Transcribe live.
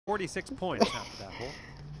46 points after that hole.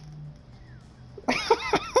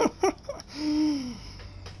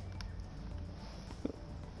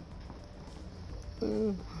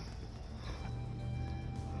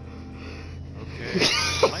 Okay,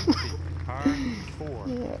 lengthy par 4.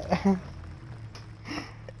 Yeah.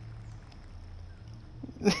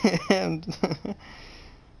 And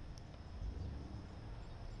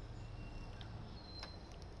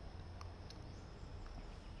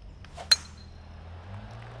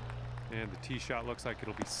and the tee shot looks like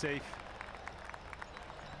it'll be safe.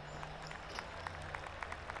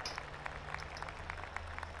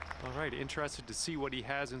 All right, interested to see what he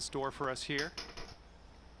has in store for us here.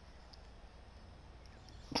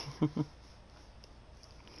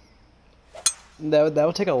 that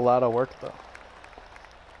would take a lot of work though.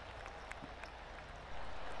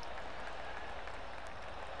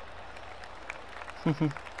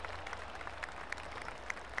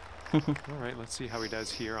 All right, let's see how he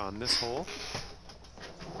does here on this hole.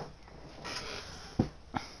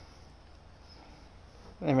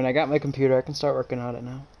 I mean, I got my computer. I can start working on it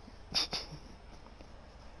now.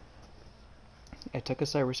 I took a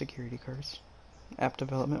cybersecurity course. App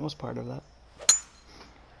development was part of that.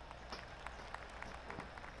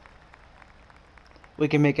 We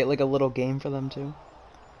can make it like a little game for them too.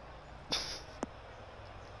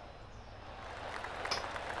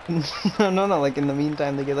 No, like in the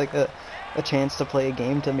meantime they get like a chance to play a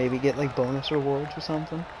game to maybe get like bonus rewards or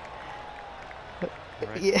something.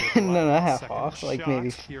 Right, Yeah, no, half off, like maybe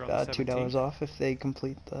 $2 $2 off if they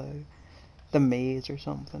complete the maze or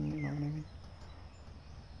something, you know what I mean?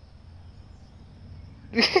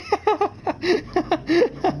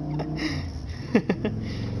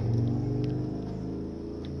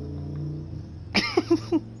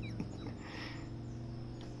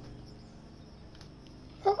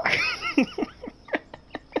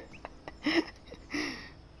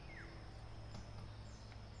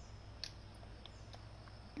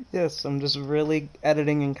 Yes, I'm just really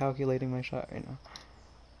editing and calculating my shot right now.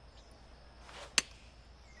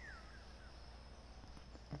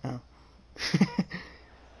 Oh.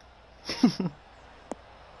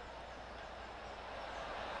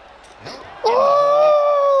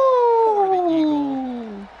 For the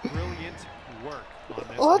eagle. Brilliant work on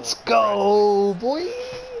this Let's hole. go, boy!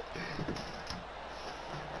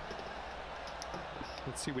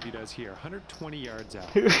 Let's see what he does here. 120 yards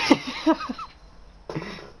out.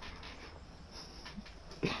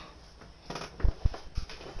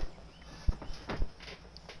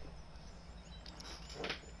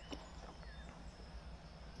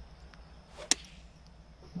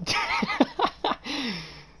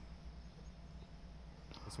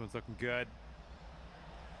 This one's looking good.